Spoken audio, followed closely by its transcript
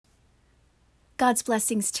God's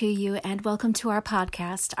blessings to you, and welcome to our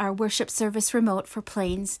podcast, our worship service remote for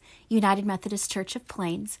Plains United Methodist Church of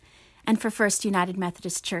Plains and for First United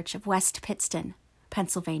Methodist Church of West Pittston,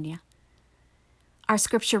 Pennsylvania. Our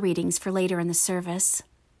scripture readings for later in the service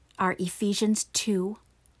are Ephesians 2,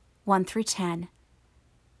 1 through 10,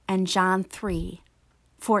 and John 3,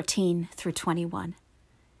 14 through 21.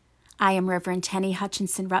 I am Reverend Tenny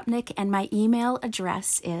Hutchinson Rupnick, and my email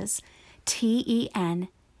address is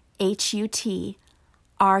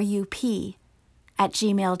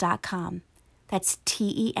tenhuturup@gmail.com. That's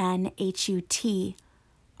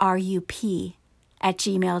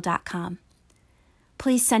tenhuturup@gmail.com.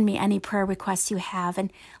 Please send me any prayer requests you have,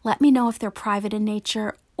 and let me know if they're private in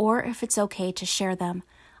nature or if it's okay to share them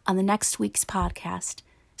on the next week's podcast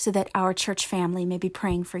so that our church family may be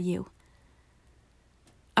praying for you.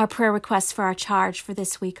 Our prayer requests for our charge for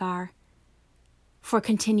this week are for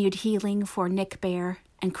continued healing for Nick Bear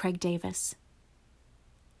and Craig Davis,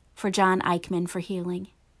 for John Eichman for healing,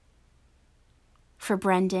 for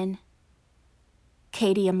Brendan,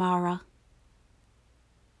 Katie Amara,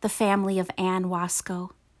 the family of Ann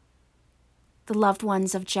Wasco, the loved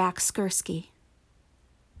ones of Jack Skursky,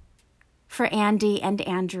 for Andy and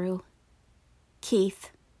Andrew,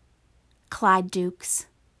 Keith, Clyde Dukes,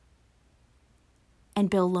 and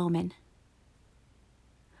Bill Lohman,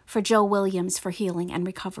 for Joe Williams for healing and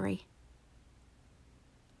recovery,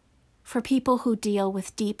 for people who deal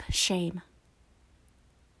with deep shame,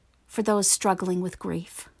 for those struggling with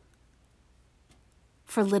grief,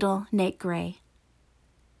 for little Nate Gray,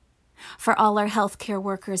 for all our healthcare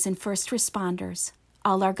workers and first responders,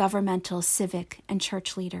 all our governmental, civic, and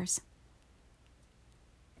church leaders.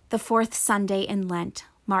 The Fourth Sunday in Lent,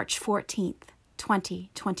 March 14th,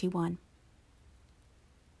 2021.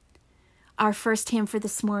 Our first hymn for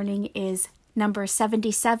this morning is number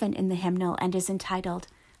 77 in the hymnal and is entitled,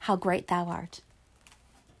 How Great Thou Art.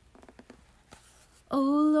 O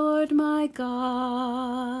Lord my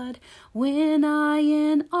God, when I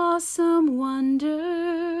in awesome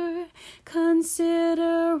wonder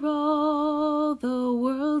consider all the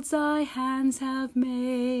worlds thy hands have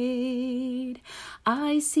made,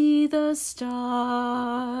 I see the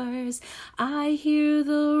stars, I hear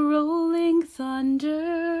the rolling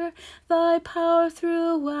thunder, thy power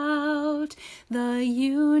throughout the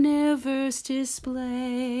universe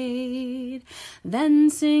displayed. Then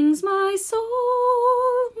sings my soul,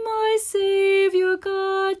 my Savior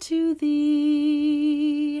God, to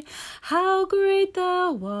thee. How great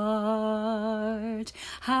thou art,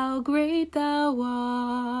 how great thou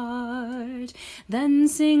art. Then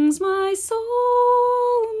sings my soul,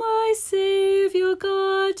 my Savior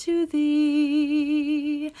God, to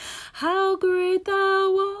thee. How great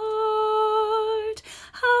thou art,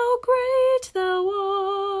 how great thou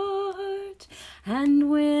art. And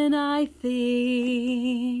when I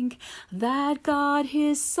think that God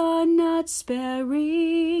his Son not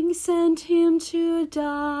sparing sent him to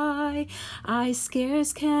die, I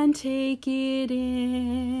scarce can take it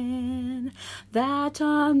in, that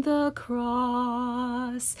on the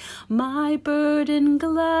cross, my burden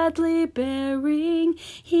gladly bearing,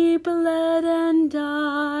 he bled and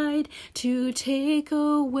died to take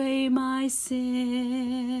away my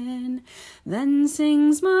sin. Then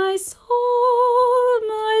sings my soul,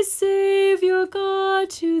 my Savior God,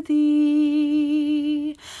 to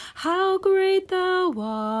thee. How great thou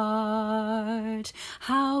art,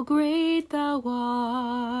 how great thou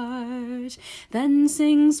art. Then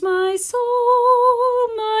sings my soul,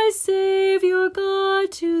 my Savior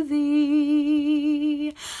God, to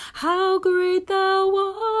thee. How great thou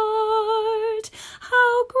art,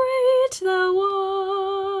 how great thou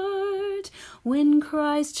art. When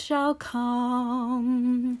Christ shall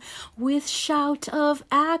come with shout of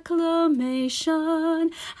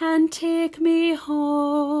acclamation and take me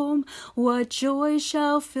home, what joy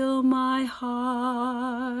shall fill my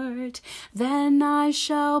heart? Then I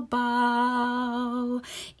shall bow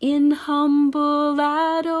in humble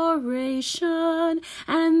adoration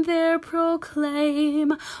and there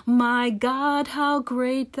proclaim, my God, how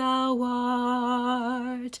great thou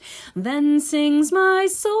art. Then sings my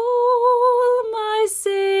soul, my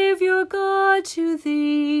Savior God, to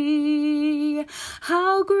thee.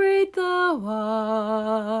 How great thou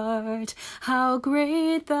art, how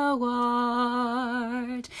great thou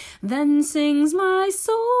art. Then sings my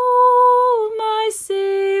soul, my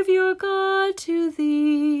Savior God, to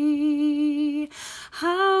thee.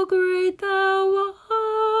 How great thou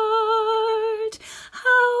art,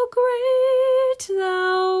 how great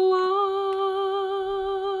thou art.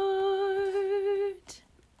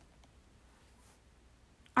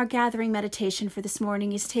 Our gathering meditation for this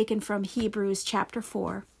morning is taken from Hebrews chapter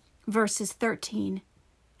 4, verses 13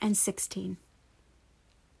 and 16.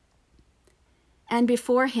 And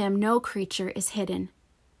before him no creature is hidden,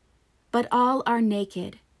 but all are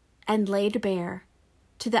naked and laid bare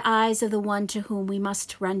to the eyes of the one to whom we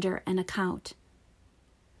must render an account.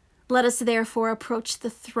 Let us therefore approach the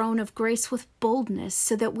throne of grace with boldness,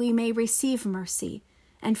 so that we may receive mercy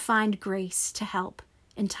and find grace to help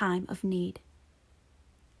in time of need.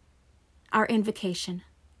 Our invocation.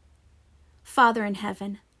 Father in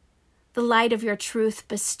heaven, the light of your truth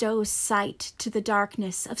bestows sight to the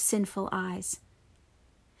darkness of sinful eyes.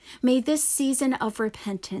 May this season of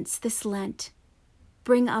repentance, this Lent,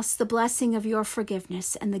 bring us the blessing of your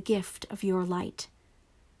forgiveness and the gift of your light.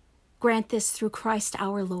 Grant this through Christ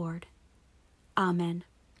our Lord. Amen.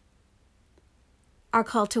 Our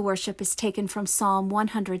call to worship is taken from Psalm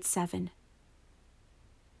 107.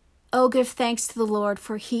 Oh, give thanks to the Lord,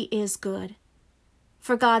 for he is good,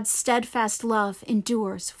 for God's steadfast love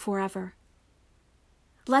endures forever.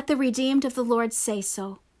 Let the redeemed of the Lord say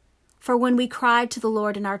so, for when we cried to the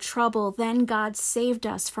Lord in our trouble, then God saved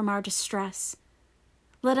us from our distress.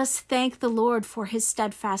 Let us thank the Lord for his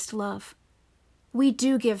steadfast love. We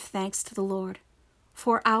do give thanks to the Lord,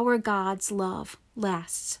 for our God's love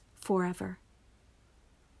lasts forever.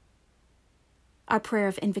 Our prayer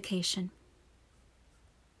of invocation.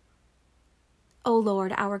 O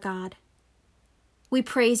Lord, our God, we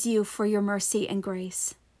praise you for your mercy and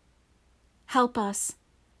grace. Help us,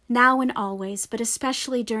 now and always, but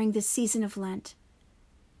especially during this season of Lent,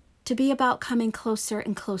 to be about coming closer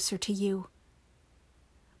and closer to you.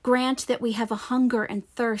 Grant that we have a hunger and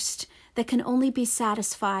thirst that can only be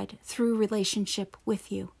satisfied through relationship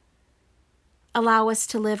with you. Allow us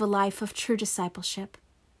to live a life of true discipleship.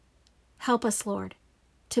 Help us, Lord,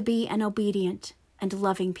 to be an obedient and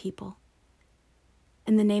loving people.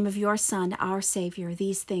 In the name of your Son, our Savior,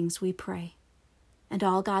 these things we pray. And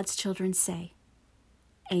all God's children say,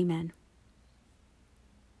 Amen.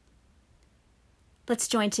 Let's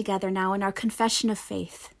join together now in our confession of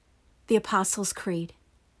faith, the Apostles' Creed,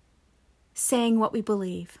 saying what we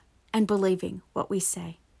believe and believing what we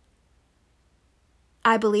say.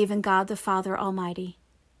 I believe in God the Father Almighty,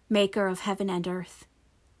 maker of heaven and earth,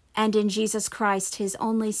 and in Jesus Christ, his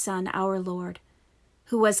only Son, our Lord,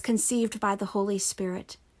 who was conceived by the Holy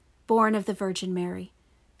Spirit, born of the Virgin Mary,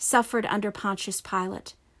 suffered under Pontius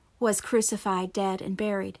Pilate, was crucified, dead, and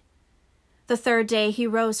buried. The third day he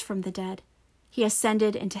rose from the dead. He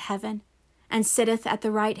ascended into heaven, and sitteth at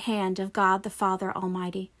the right hand of God the Father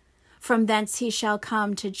Almighty. From thence he shall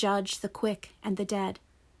come to judge the quick and the dead.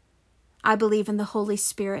 I believe in the Holy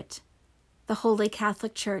Spirit, the Holy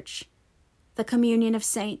Catholic Church, the communion of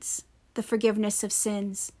saints, the forgiveness of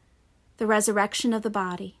sins, the resurrection of the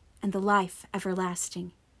body, and the life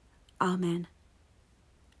everlasting. Amen.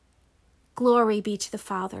 Glory be to the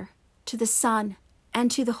Father, to the Son, and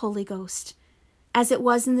to the Holy Ghost, as it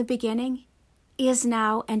was in the beginning, is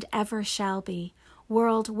now, and ever shall be,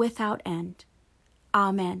 world without end.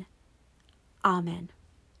 Amen. Amen.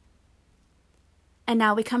 And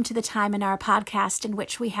now we come to the time in our podcast in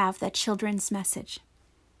which we have the children's message.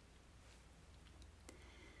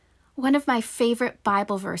 One of my favorite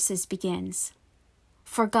Bible verses begins,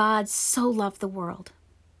 "For God so loved the world."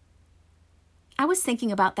 I was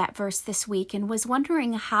thinking about that verse this week and was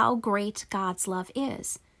wondering how great God's love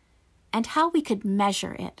is and how we could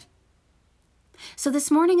measure it. So this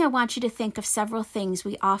morning I want you to think of several things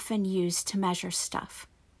we often use to measure stuff.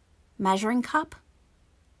 Measuring cup,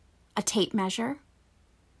 a tape measure,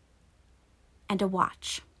 and a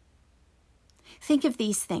watch. Think of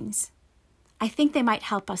these things. I think they might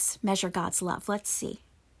help us measure God's love. Let's see.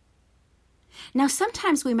 Now,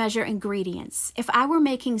 sometimes we measure ingredients. If I were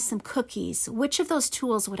making some cookies, which of those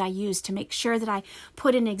tools would I use to make sure that I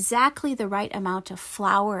put in exactly the right amount of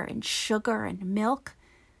flour and sugar and milk?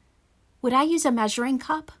 Would I use a measuring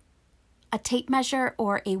cup, a tape measure,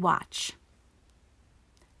 or a watch?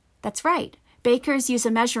 That's right. Bakers use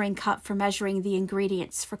a measuring cup for measuring the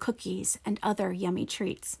ingredients for cookies and other yummy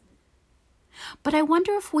treats. But I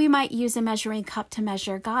wonder if we might use a measuring cup to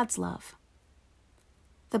measure God's love.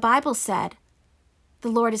 The Bible said,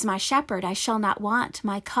 "The Lord is my shepherd, I shall not want,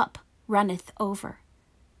 my cup runneth over."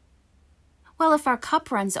 Well, if our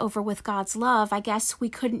cup runs over with God's love, I guess we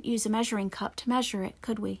couldn't use a measuring cup to measure it,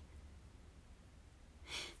 could we?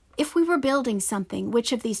 If we were building something,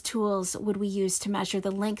 which of these tools would we use to measure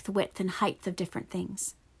the length, width, and height of different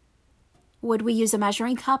things? Would we use a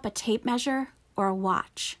measuring cup, a tape measure, or a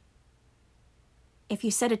watch? If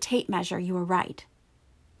you said a tape measure, you were right.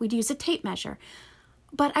 We'd use a tape measure.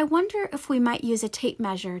 But I wonder if we might use a tape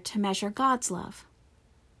measure to measure God's love.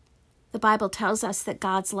 The Bible tells us that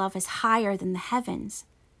God's love is higher than the heavens,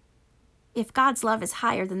 If God's love is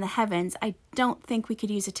higher than the heavens, I don't think we could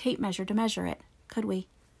use a tape measure to measure it, could we?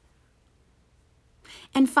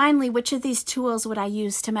 And finally, which of these tools would I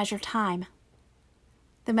use to measure time?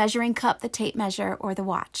 The measuring cup, the tape measure, or the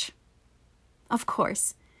watch? Of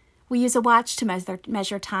course, we use a watch to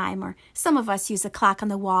measure time, or some of us use a clock on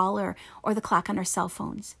the wall or the clock on our cell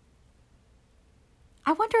phones.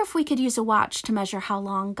 I wonder if we could use a watch to measure how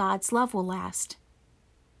long God's love will last.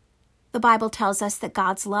 The Bible tells us that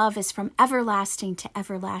God's love is from everlasting to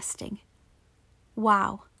everlasting.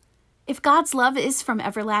 Wow. If God's love is from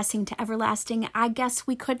everlasting to everlasting, I guess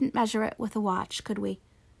we couldn't measure it with a watch, could we?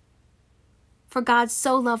 For God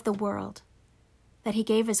so loved the world that he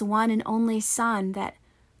gave his one and only Son, that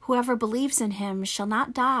whoever believes in him shall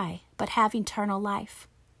not die, but have eternal life.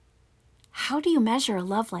 How do you measure a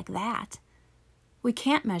love like that? We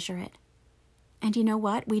can't measure it. And you know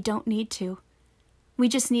what? We don't need to. We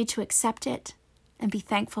just need to accept it and be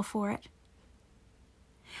thankful for it.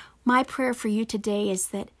 My prayer for you today is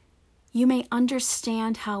that you may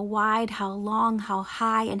understand how wide, how long, how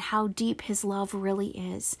high, and how deep his love really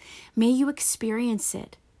is. May you experience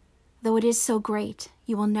it. Though it is so great,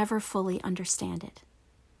 you will never fully understand it.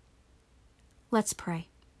 Let's pray.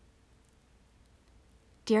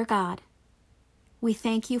 Dear God, we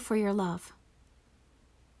thank you for your love.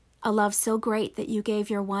 A love so great that you gave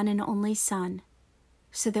your one and only Son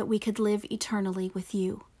so that we could live eternally with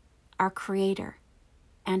you, our Creator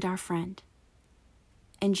and our friend.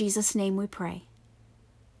 In Jesus' name we pray.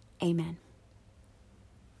 Amen.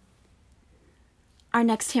 Our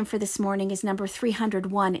next hymn for this morning is number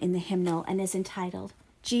 301 in the hymnal and is entitled,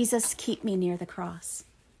 Jesus, Keep Me Near the Cross.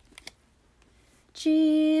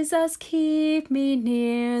 Jesus, keep me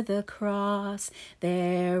near the cross,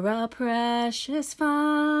 there a precious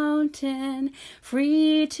fountain,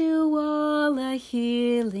 free to all a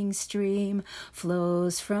healing stream,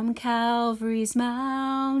 flows from Calvary's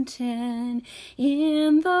mountain.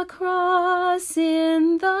 In the cross,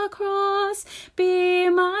 be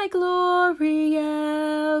my glory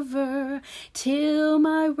ever, till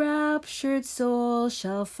my raptured soul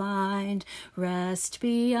shall find rest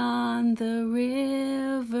beyond the river.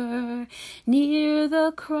 Near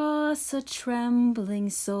the cross a trembling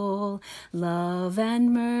soul, love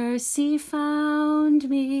and mercy found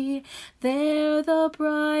me. There the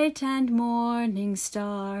bright and morning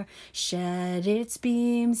star shed its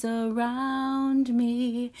beams around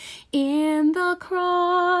me. In the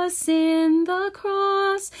cross,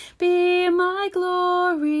 be my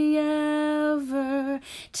glory ever,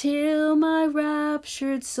 till my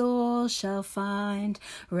raptured soul shall find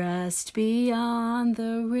rest beyond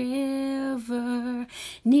the river.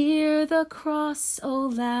 Near the cross, O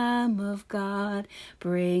Lamb of God,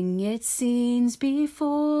 bring its scenes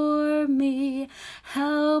before me.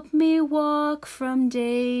 Help me walk from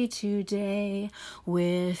day to day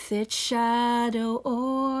with its shadow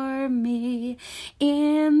o'er me.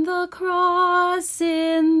 In the cross,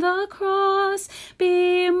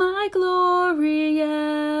 be my glory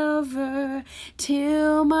ever,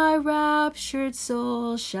 till my raptured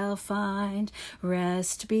soul shall find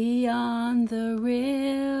rest beyond the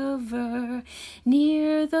river.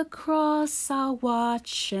 Near the cross I'll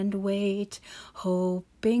watch and wait,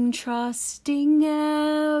 hoping, trusting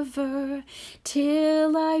ever,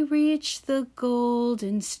 till I reach the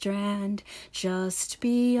golden strand just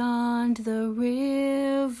beyond the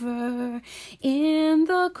river. In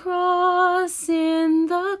the cross,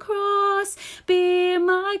 be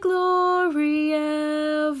my glory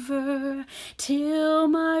ever, till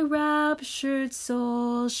my raptured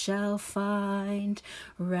soul shall find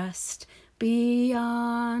rest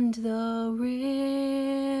beyond the river.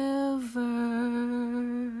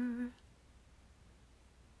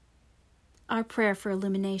 Our prayer for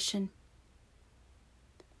illumination.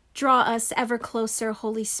 Draw us ever closer,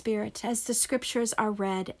 Holy Spirit, as the Scriptures are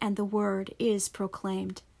read and the Word is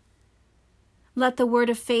proclaimed. Let the word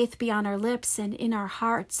of faith be on our lips and in our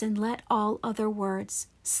hearts, and let all other words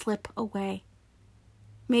slip away.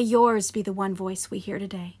 May yours be the one voice we hear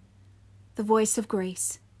today, the voice of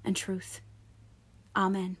grace and truth.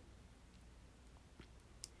 Amen.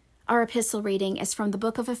 Our epistle reading is from the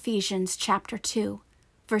book of Ephesians, chapter 2,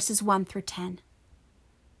 verses 1 through 10.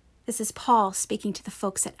 This is Paul speaking to the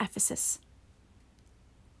folks at Ephesus.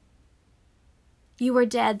 You were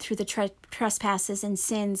dead through the trespasses and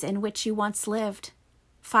sins in which you once lived,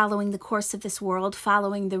 following the course of this world,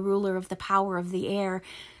 following the ruler of the power of the air,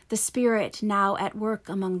 the spirit now at work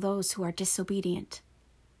among those who are disobedient.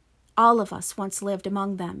 All of us once lived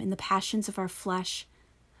among them in the passions of our flesh,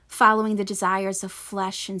 following the desires of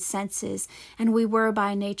flesh and senses, and we were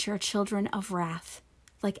by nature children of wrath,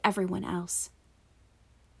 like everyone else.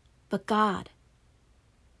 But God,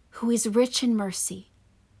 who is rich in mercy,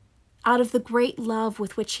 out of the great love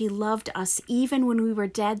with which he loved us, even when we were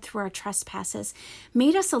dead through our trespasses,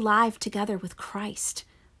 made us alive together with Christ.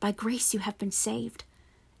 By grace you have been saved,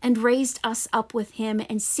 and raised us up with him,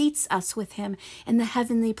 and seats us with him in the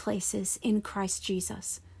heavenly places in Christ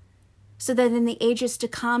Jesus, so that in the ages to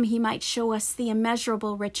come he might show us the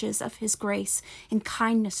immeasurable riches of his grace and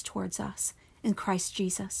kindness towards us in Christ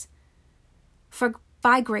Jesus. For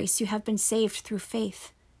by grace you have been saved through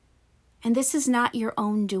faith, and this is not your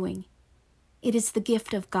own doing. It is the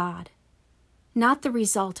gift of God, not the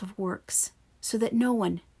result of works, so that no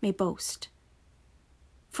one may boast.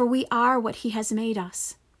 For we are what he has made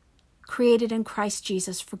us, created in Christ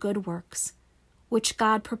Jesus for good works, which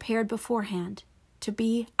God prepared beforehand to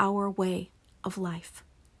be our way of life.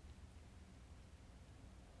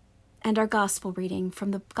 And our gospel reading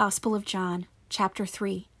from the Gospel of John, chapter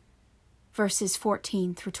 3, verses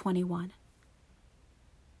 14 through 21.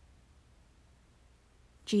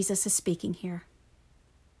 Jesus is speaking here.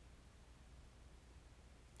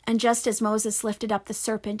 And just as Moses lifted up the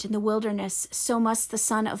serpent in the wilderness, so must the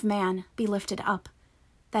Son of Man be lifted up,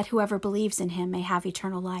 that whoever believes in him may have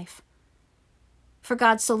eternal life. For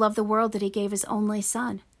God so loved the world that he gave his only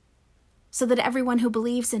Son, so that everyone who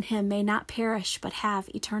believes in him may not perish but have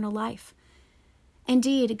eternal life.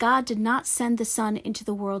 Indeed, God did not send the Son into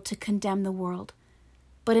the world to condemn the world,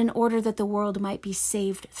 but in order that the world might be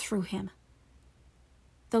saved through him.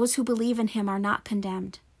 Those who believe in him are not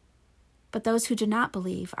condemned, but those who do not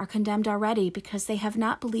believe are condemned already, because they have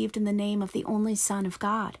not believed in the name of the only Son of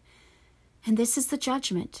God. And this is the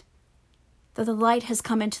judgment, that the light has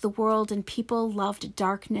come into the world, and people loved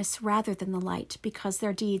darkness rather than the light, because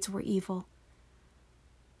their deeds were evil.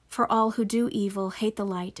 For all who do evil hate the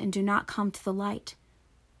light and do not come to the light,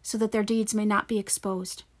 so that their deeds may not be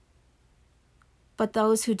exposed. But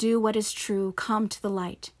those who do what is true come to the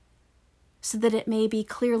light, so that it may be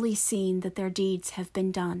clearly seen that their deeds have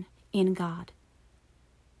been done in God.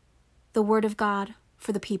 The word of God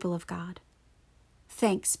for the people of God.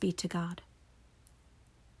 Thanks be to God.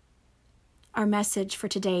 Our message for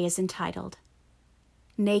today is entitled,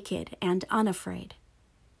 Naked and Unafraid.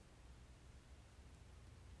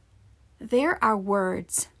 There are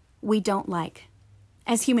words we don't like.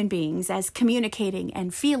 As human beings, as communicating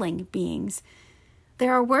and feeling beings,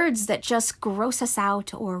 there are words that just gross us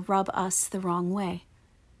out or rub us the wrong way.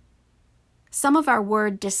 Some of our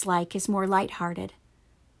word dislike is more lighthearted.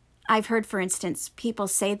 I've heard, for instance, people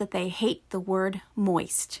say that they hate the word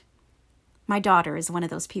moist. My daughter is one of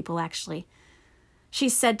those people, actually. She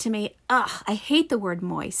said to me, I hate the word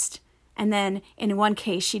moist. And then, in one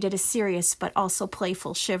case, she did a serious but also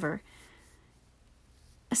playful shiver.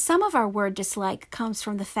 Some of our word dislike comes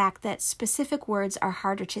from the fact that specific words are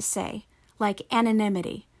harder to say, like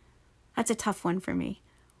anonymity. That's a tough one for me.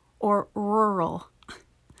 Or rural.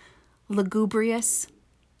 Lugubrious.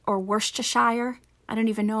 Or Worcestershire. I don't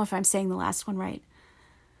even know if I'm saying the last one right.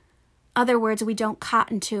 Other words we don't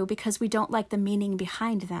cotton to because we don't like the meaning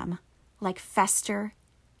behind them, like fester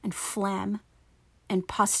and phlegm and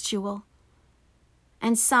pustule.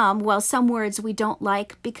 And some words we don't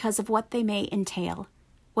like because of what they may entail,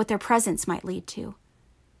 what their presence might lead to.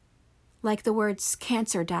 Like the words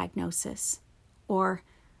cancer diagnosis, or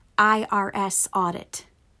IRS audit,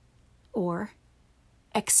 or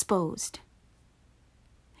exposed.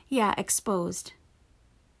 Yeah, exposed.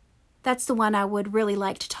 That's the one I would really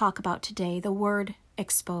like to talk about today, the word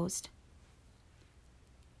exposed.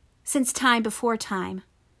 Since time before time,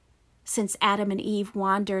 since Adam and Eve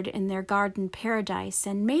wandered in their garden paradise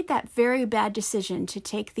and made that very bad decision to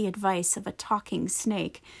take the advice of a talking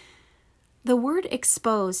snake, the word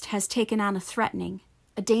exposed has taken on a threatening,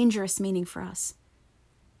 a dangerous meaning for us.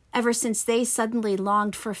 Ever since they suddenly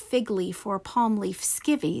longed for fig leaf or palm leaf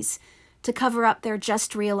skivvies to cover up their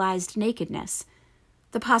just realized nakedness,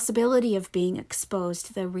 the possibility of being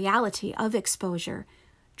exposed, the reality of exposure,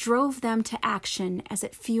 drove them to action as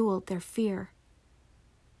it fueled their fear.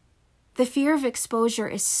 The fear of exposure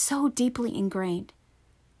is so deeply ingrained,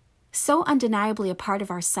 so undeniably a part of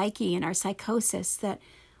our psyche and our psychosis, that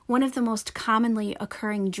one of the most commonly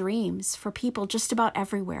occurring dreams for people just about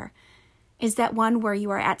everywhere is that one where you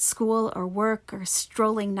are at school or work or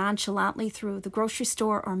strolling nonchalantly through the grocery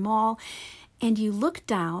store or mall, and you look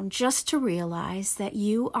down just to realize that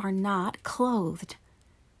you are not clothed,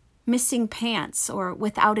 missing pants or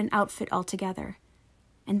without an outfit altogether.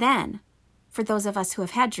 And then, for those of us who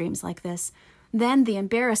have had dreams like this, then the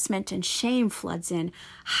embarrassment and shame floods in.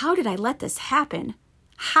 How did I let this happen?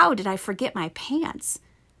 How did I forget my pants?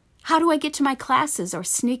 How do I get to my classes or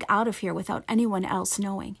sneak out of here without anyone else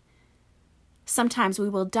knowing? Sometimes we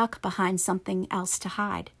will duck behind something else to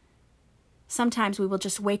hide. Sometimes we will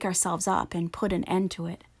just wake ourselves up and put an end to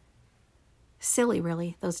it. Silly,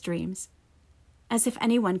 really, those dreams. As if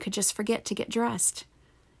anyone could just forget to get dressed.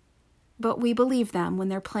 But we believe them when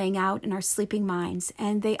they're playing out in our sleeping minds,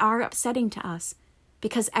 and they are upsetting to us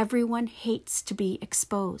because everyone hates to be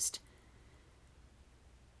exposed.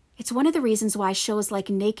 It's one of the reasons why shows like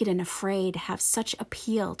Naked and Afraid have such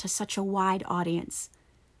appeal to such a wide audience.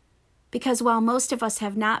 Because while most of us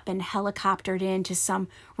have not been helicoptered into some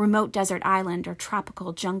remote desert island or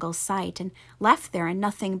tropical jungle site and left there in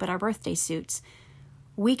nothing but our birthday suits,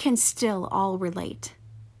 we can still all relate.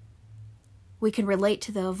 We can relate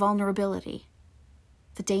to the vulnerability,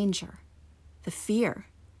 the danger, the fear.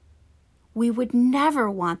 We would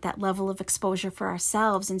never want that level of exposure for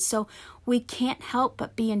ourselves, and so we can't help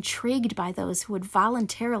but be intrigued by those who would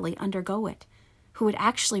voluntarily undergo it, who would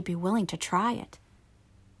actually be willing to try it.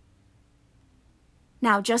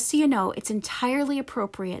 Now, just so you know, it's entirely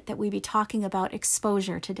appropriate that we be talking about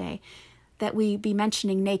exposure today, that we be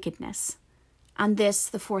mentioning nakedness on this,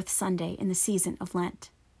 the fourth Sunday in the season of Lent,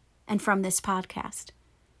 and from this podcast.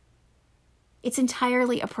 It's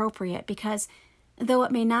entirely appropriate because, though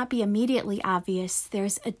it may not be immediately obvious,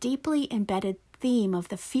 there's a deeply embedded theme of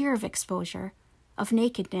the fear of exposure, of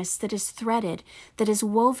nakedness that is threaded, that is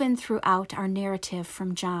woven throughout our narrative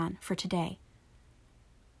from John for today.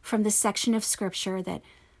 From the section of Scripture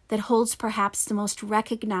that holds perhaps the most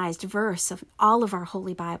recognized verse of all of our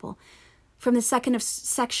Holy Bible, from the section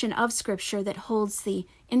of Scripture that holds the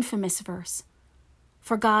infamous verse,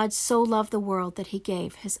 "For God so loved the world that he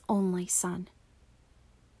gave his only Son."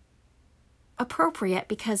 Appropriate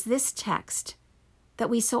because this text, that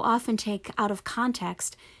we so often take out of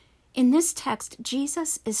context, in this text,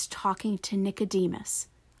 Jesus is talking to Nicodemus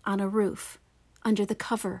on a roof under the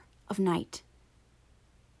cover of night.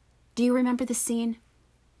 Do you remember the scene?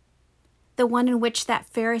 The one in which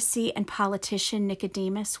that Pharisee and politician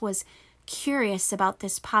Nicodemus was curious about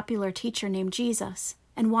this popular teacher named Jesus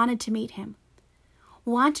and wanted to meet him.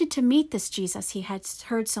 Wanted to meet this Jesus he had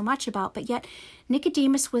heard so much about, but yet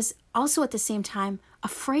Nicodemus was also at the same time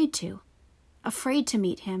afraid to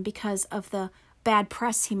meet him because of the bad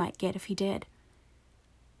press he might get if he did.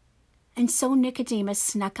 And so Nicodemus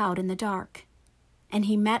snuck out in the dark, and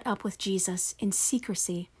he met up with Jesus in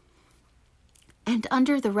secrecy and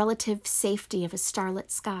under the relative safety of a starlit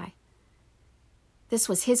sky. This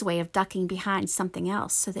was his way of ducking behind something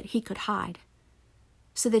else so that he could hide,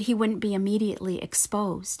 so that he wouldn't be immediately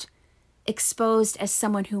exposed as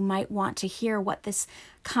someone who might want to hear what this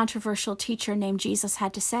controversial teacher named Jesus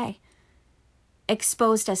had to say,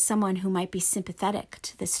 exposed as someone who might be sympathetic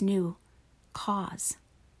to this new cause.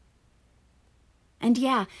 And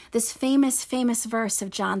yeah, this famous verse of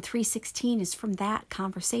John 3:16 is from that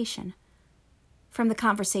conversation. From the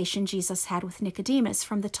conversation Jesus had with Nicodemus,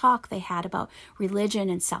 from the talk they had about religion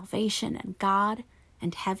and salvation and God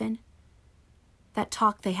and heaven, that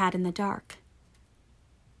talk they had in the dark.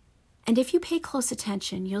 And if you pay close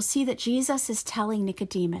attention, you'll see that Jesus is telling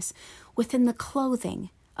Nicodemus, within the clothing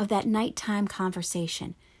of that nighttime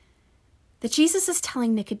conversation, that Jesus is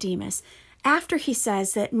telling Nicodemus, after he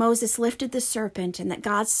says that Moses lifted the serpent and that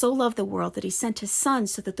God so loved the world that he sent his Son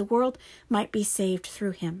so that the world might be saved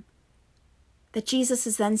through him, that Jesus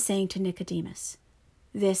is then saying to Nicodemus,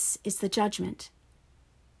 this is the judgment.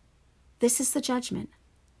 This is the judgment.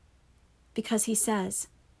 Because he says,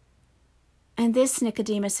 and this,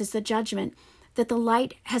 Nicodemus, is the judgment, that the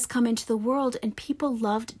light has come into the world and people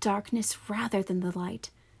loved darkness rather than the light,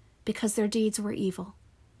 because their deeds were evil.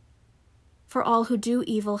 For all who do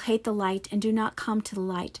evil hate the light and do not come to the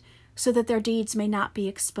light, so that their deeds may not be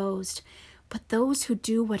exposed. But those who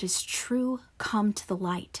do what is true come to the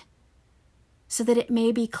light, so that it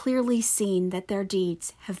may be clearly seen that their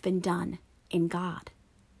deeds have been done in God.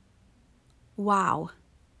 Wow.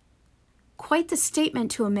 Quite the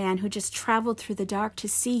statement to a man who just traveled through the dark to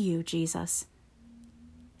see you, Jesus.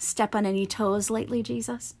 Step on any toes lately,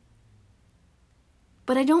 Jesus?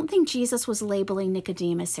 But I don't think Jesus was labeling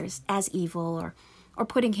Nicodemus as evil or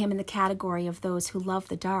putting him in the category of those who love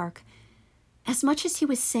the dark, as much as he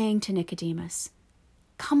was saying to Nicodemus,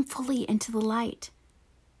 come fully into the light.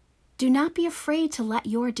 Do not be afraid to let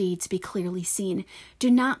your deeds be clearly seen. Do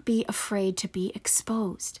not be afraid to be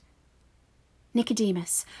exposed.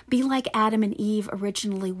 Nicodemus, be like Adam and Eve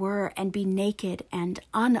originally were and be naked and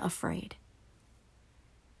unafraid.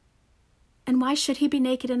 And why should he be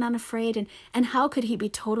naked and unafraid? And how could he be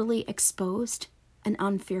totally exposed and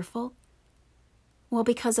unfearful? Well,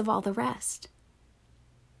 because of all the rest.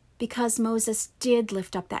 Because Moses did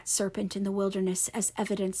lift up that serpent in the wilderness as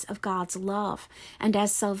evidence of God's love and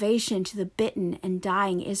as salvation to the bitten and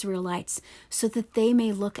dying Israelites, so that they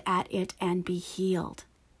may look at it and be healed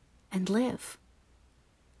and live.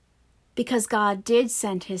 Because God did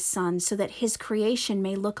send his Son so that his creation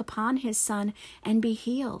may look upon his Son and be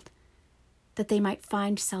healed, that they might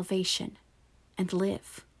find salvation and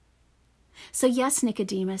live. So yes,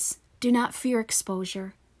 Nicodemus, do not fear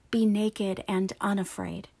exposure. Be naked and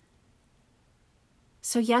unafraid.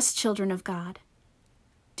 So yes, children of God,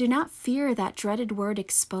 do not fear that dreaded word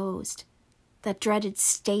exposed, that dreaded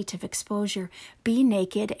state of exposure. Be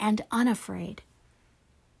naked and unafraid.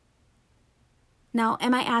 Now,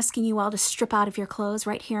 am I asking you all to strip out of your clothes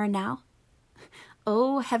right here and now?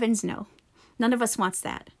 Oh, heavens no. None of us wants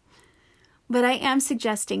that. But I am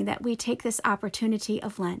suggesting that we take this opportunity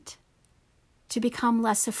of Lent to become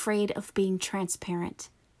less afraid of being transparent,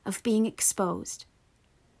 of being exposed,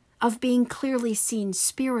 of being clearly seen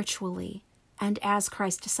spiritually and as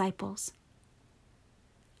Christ's disciples.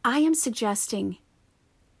 I am suggesting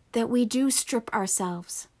that we do strip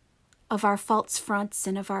ourselves of our false fronts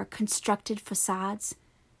and of our constructed facades,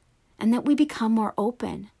 and that we become more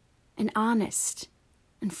open and honest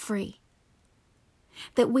and free.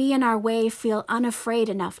 That we in our way feel unafraid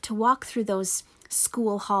enough to walk through those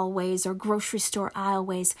school hallways or grocery store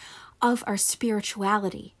aisleways of our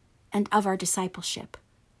spirituality and of our discipleship,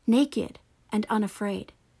 naked and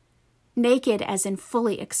unafraid. Naked as in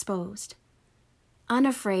fully exposed.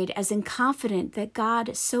 Unafraid as in confident that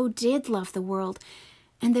God so did love the world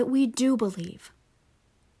and that we do believe.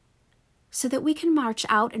 So that we can march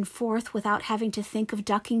out and forth without having to think of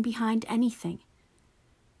ducking behind anything.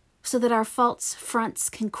 So that our false fronts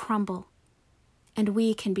can crumble and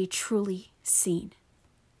we can be truly seen.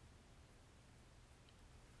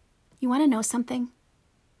 You want to know something?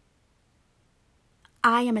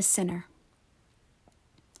 I am a sinner.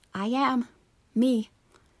 I am, me,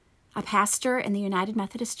 a pastor in the United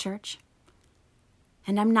Methodist Church.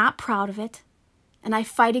 And I'm not proud of it, and I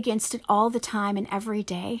fight against it all the time and every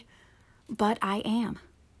day, but I am.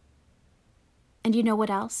 And you know what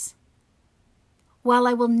else? While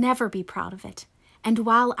I will never be proud of it, and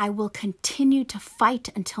while I will continue to fight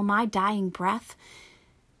until my dying breath,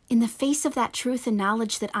 in the face of that truth and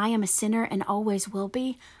knowledge that I am a sinner and always will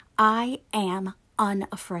be, I am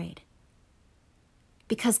unafraid.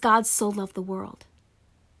 Because God so loved the world.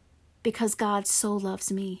 Because God so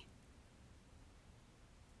loves me.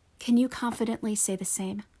 Can you confidently say the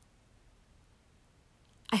same?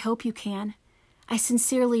 I hope you can. I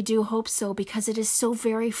sincerely do hope so, because it is so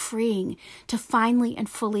very freeing to finally and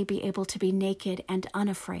fully be able to be naked and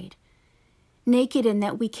unafraid. Naked in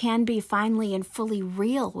that we can be finally and fully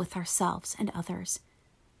real with ourselves and others.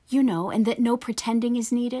 You know, and that no pretending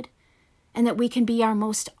is needed, and that we can be our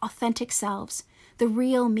most authentic selves, the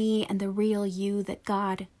real me and the real you that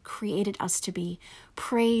God created us to be.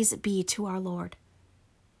 Praise be to our Lord.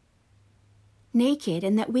 Naked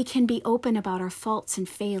in that we can be open about our faults and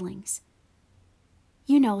failings.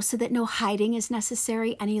 You know, so that no hiding is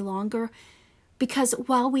necessary any longer, because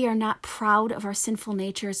while we are not proud of our sinful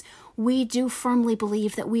natures, we do firmly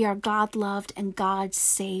believe that we are God-loved and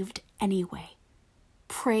God-saved anyway.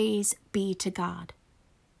 Praise be to God.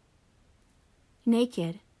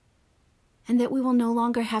 Naked, and that we will no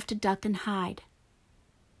longer have to duck and hide,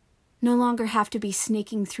 no longer have to be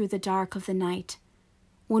sneaking through the dark of the night,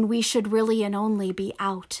 when we should really and only be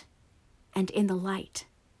out and in the light.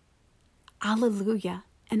 Alleluia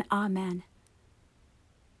and amen.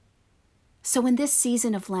 So in this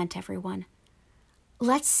season of Lent, everyone,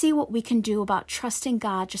 let's see what we can do about trusting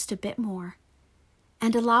God just a bit more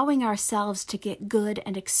and allowing ourselves to get good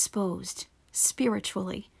and exposed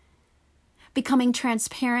spiritually, becoming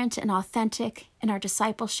transparent and authentic in our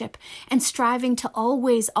discipleship, and striving to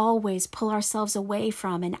always pull ourselves away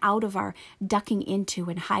from and out of our ducking into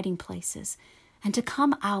and hiding places, and to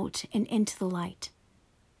come out and into the light.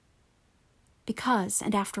 Because,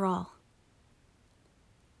 and after all,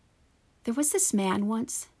 there was this man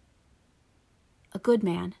once, a good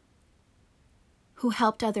man, who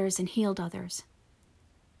helped others and healed others,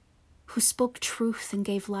 who spoke truth and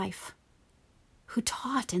gave life, who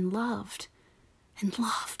taught and loved, and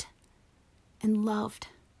loved, and loved.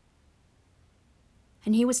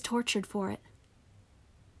 And he was tortured for it,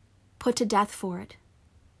 put to death for it.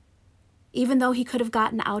 Even though he could have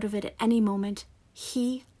gotten out of it at any moment,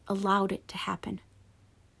 he allowed it to happen.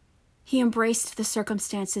 He embraced the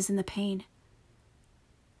circumstances and the pain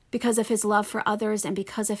because of his love for others and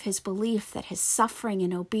because of his belief that his suffering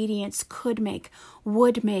and obedience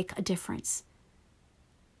would make a difference.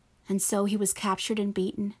 And so he was captured and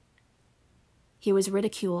beaten, He was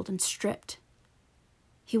ridiculed and stripped.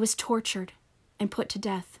 He was tortured and put to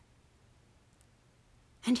death.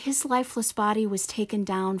 And his lifeless body was taken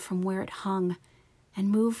down from where it hung and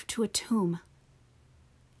moved to a tomb,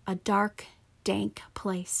 a dark, dank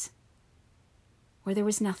place where there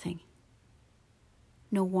was nothing,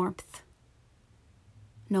 no warmth,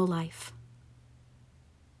 no life,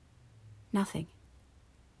 nothing.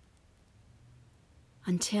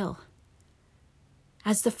 Until,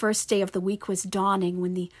 as the first day of the week was dawning,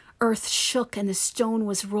 when the earth shook and the stone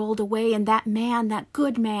was rolled away, and that man, that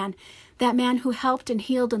good man, that man who helped and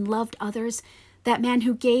healed and loved others, that man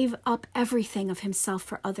who gave up everything of himself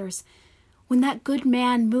for others, when that good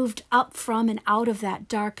man moved up from and out of that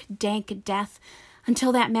dark, dank death,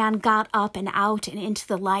 until that man got up and out and into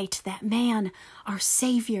the light, that man, our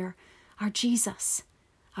Savior, our Jesus,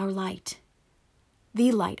 our light,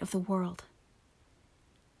 the light of the world.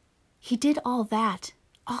 He did all that,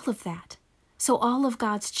 all of that, so all of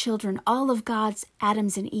God's children, all of God's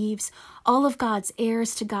Adams and Eves, all of God's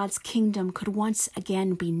heirs to God's kingdom could once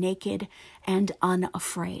again be naked and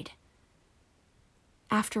unafraid.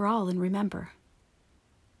 After all, and remember,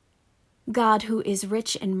 God, who is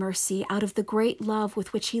rich in mercy, out of the great love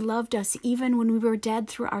with which he loved us even when we were dead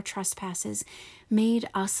through our trespasses, made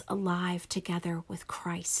us alive together with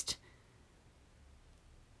Christ.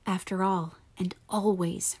 After all, and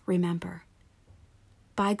always remember,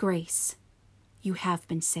 by grace you have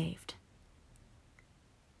been saved.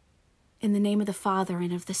 In the name of the Father,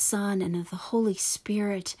 and of the Son, and of the Holy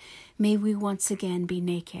Spirit, may we once again be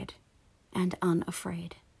naked and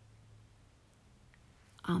unafraid.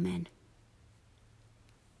 Amen.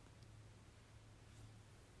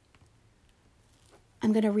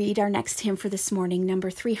 I'm going to read our next hymn for this morning, number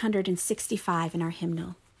 365 in our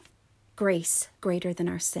hymnal, Grace Greater Than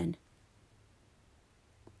Our Sin.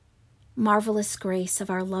 Marvelous grace of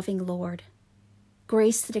our loving Lord,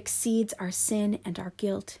 grace that exceeds our sin and our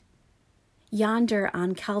guilt, yonder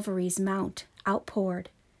on Calvary's mount outpoured,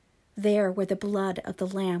 there where the blood of the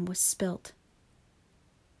Lamb was spilt.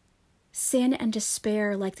 Sin and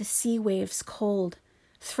despair, like the sea waves cold,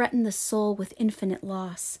 threaten the soul with infinite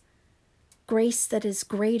loss. Grace that is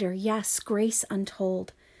greater, yes, grace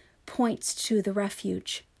untold, points to the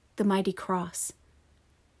refuge, the mighty cross.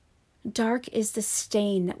 Dark is the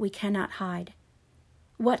stain that we cannot hide.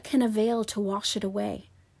 What can avail to wash it away?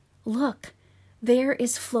 Look, there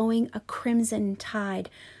is flowing a crimson tide,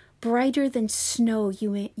 brighter than snow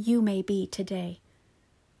you may be today.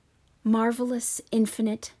 Marvelous,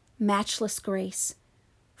 infinite, matchless grace,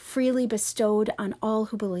 freely bestowed on all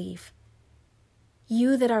who believe.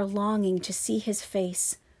 You that are longing to see his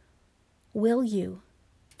face, will you,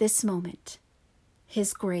 this moment,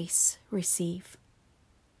 his grace receive?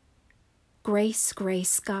 Grace,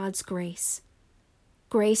 grace, God's grace,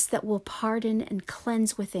 grace that will pardon and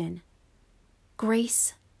cleanse within.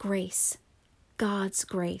 Grace, grace, God's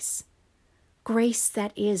grace, grace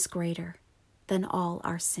that is greater than all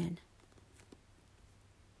our sin.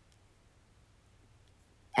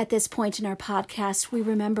 At this point in our podcast, we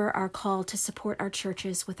remember our call to support our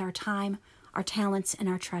churches with our time, our talents, and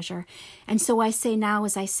our treasure. And so I say now,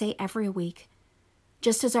 as I say every week,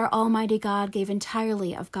 just as our Almighty God gave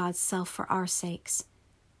entirely of God's self for our sakes,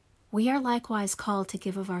 we are likewise called to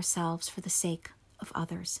give of ourselves for the sake of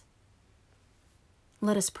others.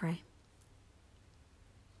 Let us pray.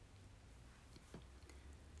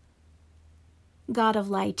 God of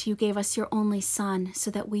light, you gave us your only Son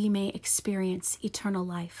so that we may experience eternal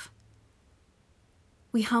life.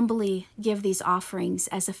 We humbly give these offerings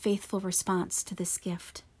as a faithful response to this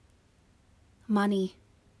gift. Money,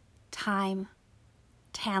 time,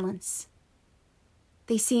 talents,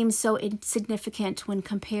 they seem so insignificant when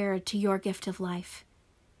compared to your gift of life.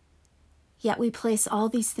 Yet we place all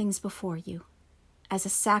these things before you as a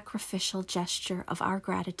sacrificial gesture of our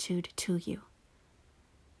gratitude to you.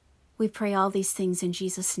 We pray all these things in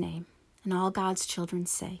Jesus' name, and all God's children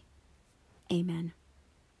say, Amen.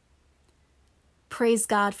 Praise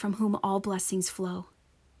God, from whom all blessings flow.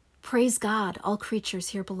 Praise God, all creatures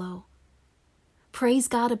here below. Praise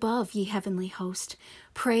God above, ye heavenly host.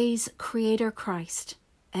 Praise Creator Christ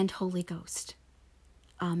and Holy Ghost.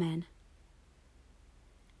 Amen.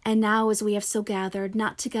 And now, as we have so gathered,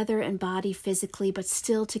 not together in body physically, but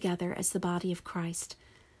still together as the body of Christ,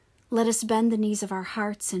 let us bend the knees of our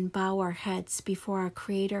hearts and bow our heads before our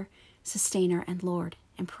Creator, Sustainer, and Lord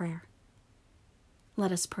in prayer.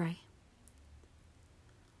 Let us pray.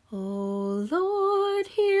 O Lord,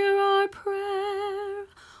 hear our prayer.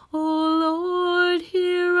 O Lord,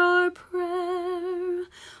 hear our prayer.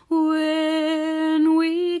 When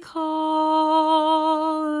we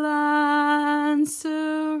call,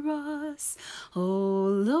 answer us. O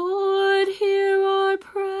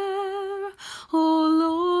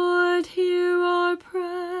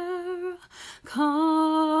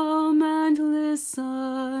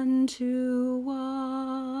unto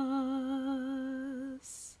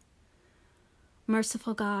us.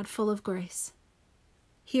 Merciful God, full of grace,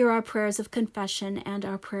 hear our prayers of confession and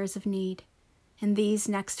our prayers of need in these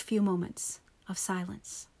next few moments of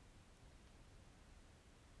silence.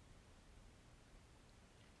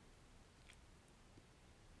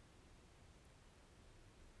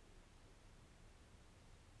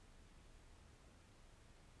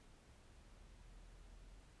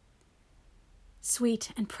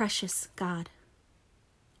 Sweet and precious God,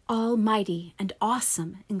 almighty and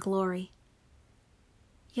awesome in glory,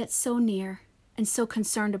 yet so near and so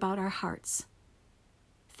concerned about our hearts,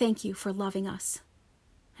 thank you for loving us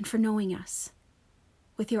and for knowing us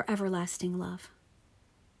with your everlasting love.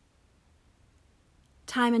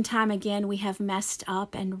 Time and time again we have messed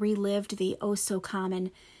up and relived the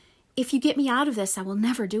oh-so-common, "If you get me out of this, I will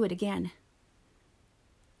never do it again."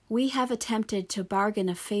 We have attempted to bargain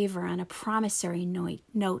a favor on a promissory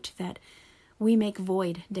note that we make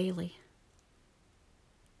void daily.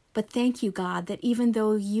 But thank you, God, that even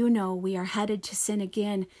though you know we are headed to sin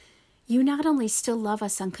again, you not only still love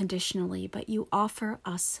us unconditionally, but you offer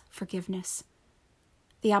us forgiveness,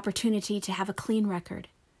 the opportunity to have a clean record,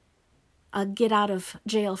 a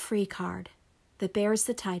get-out-of-jail-free card that bears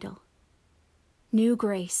the title, New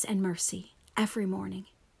Grace and Mercy every morning.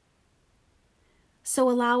 So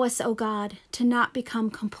allow us, O God, to not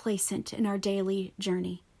become complacent in our daily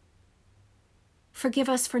journey. Forgive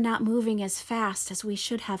us for not moving as fast as we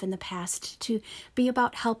should have in the past to be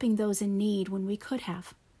about helping those in need when we could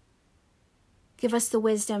have. Give us the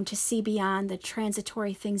wisdom to see beyond the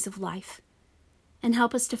transitory things of life and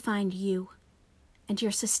help us to find you and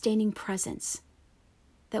your sustaining presence,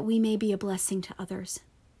 that we may be a blessing to others.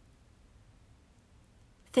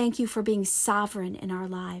 Thank you for being sovereign in our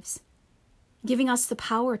lives, giving us the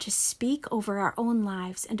power to speak over our own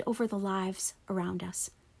lives and over the lives around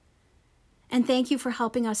us. And thank you for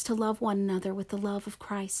helping us to love one another with the love of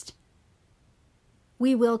Christ.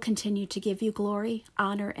 We will continue to give you glory,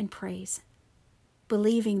 honor, and praise,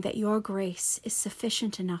 believing that your grace is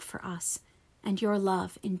sufficient enough for us and your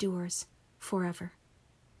love endures forever.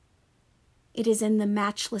 It is in the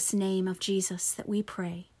matchless name of Jesus that we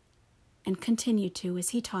pray and continue to, as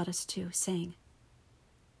he taught us to, saying,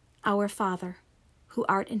 Our Father, who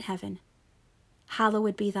art in heaven,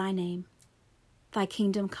 hallowed be thy name. Thy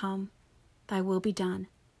kingdom come, thy will be done,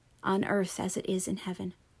 on earth as it is in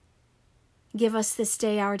heaven. Give us this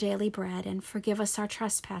day our daily bread, and forgive us our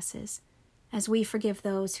trespasses, as we forgive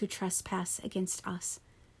those who trespass against us.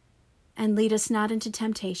 And lead us not into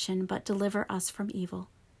temptation, but deliver us from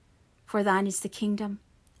evil. For thine is the kingdom,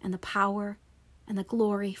 and the power, and the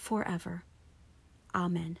glory forever.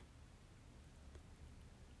 Amen.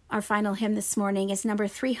 Our final hymn this morning is number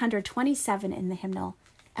 327 in the hymnal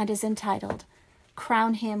and is entitled,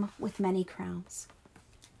 Crown Him with Many Crowns.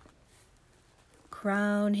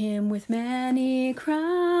 Crown him with many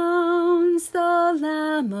crowns, the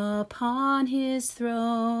Lamb upon his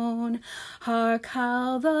throne. Hark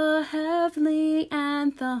how the heavenly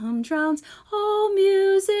anthem drowns all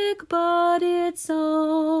music but its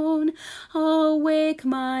own. Awake,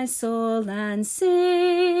 my soul, and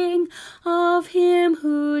sing of him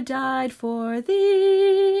who died for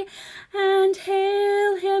thee, and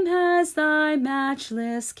hail him as thy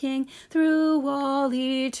matchless King through all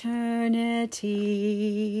eternity.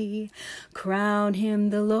 Crown him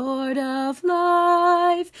the Lord of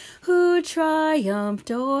life, who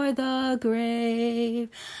triumphed o'er the grave,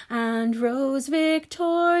 and rose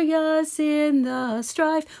victorious in the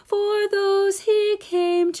strife for those he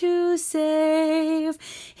came to save.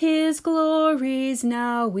 His glories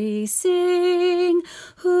now we sing,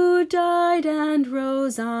 who died and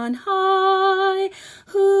rose on high,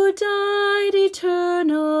 who died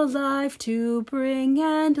eternal life to bring,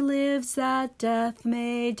 and lives that death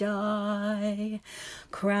may die.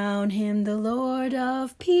 Crown him the Lord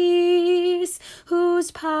of peace, whose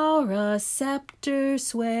power a scepter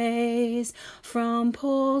sways, from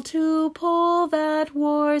pole to pole that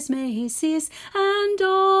wars may cease, and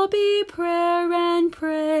all be prayer and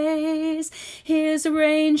praise. His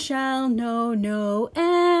reign shall know no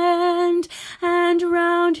end, and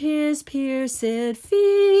round his pierced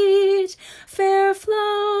feet fair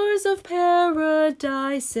flowers of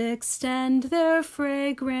paradise extend, their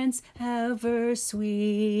fragrance ever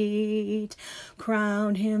sweet.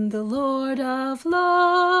 Crown him the Lord of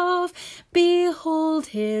love, behold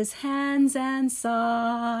his hands and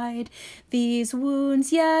side, these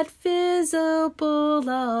wounds yet visible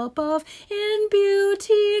above, in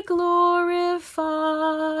beauty glorified.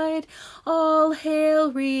 All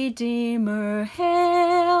hail, Redeemer,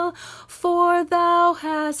 hail, for thou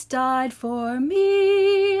hast died for for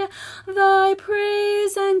me. Thy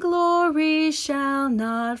praise and glory shall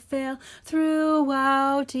not fail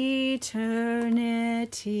throughout eternity.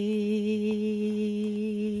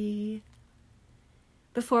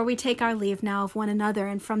 Before we take our leave now of one another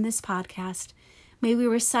and from this podcast, may we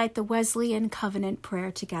recite the Wesleyan Covenant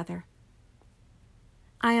Prayer together.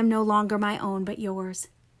 I am no longer my own but yours.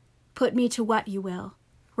 Put me to what you will.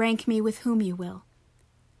 Rank me with whom you will.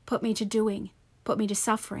 Put me to doing. Put me to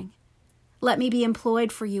suffering. Let me be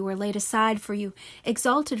employed for you or laid aside for you,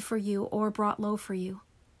 exalted for you or brought low for you.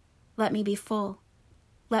 Let me be full.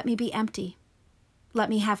 Let me be empty. Let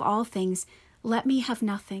me have all things. Let me have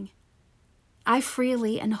nothing. I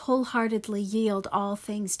freely and wholeheartedly yield all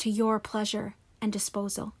things to your pleasure and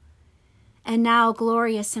disposal. And now,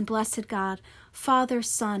 glorious and blessed God, Father,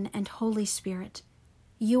 Son, and Holy Spirit,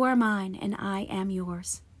 you are mine and I am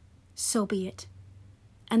yours. So be it.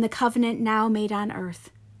 And the covenant now made on earth,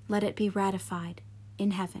 let it be ratified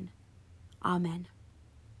in heaven. Amen.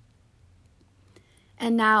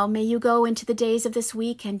 And now may you go into the days of this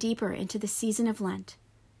week and deeper into the season of Lent,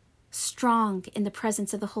 strong in the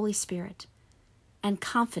presence of the Holy Spirit, and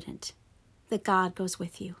confident that God goes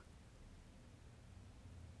with you.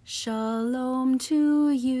 Shalom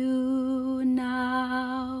to you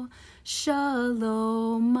now.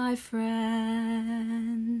 Shalom, my friends.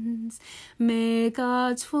 May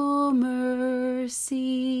God's full mercies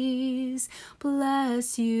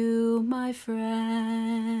bless you, my friends,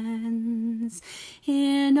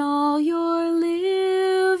 in all your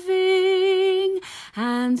living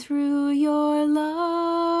and through your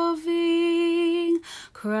loving.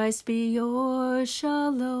 Christ be your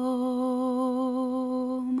shalom.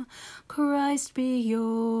 Christ be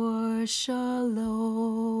your shalom.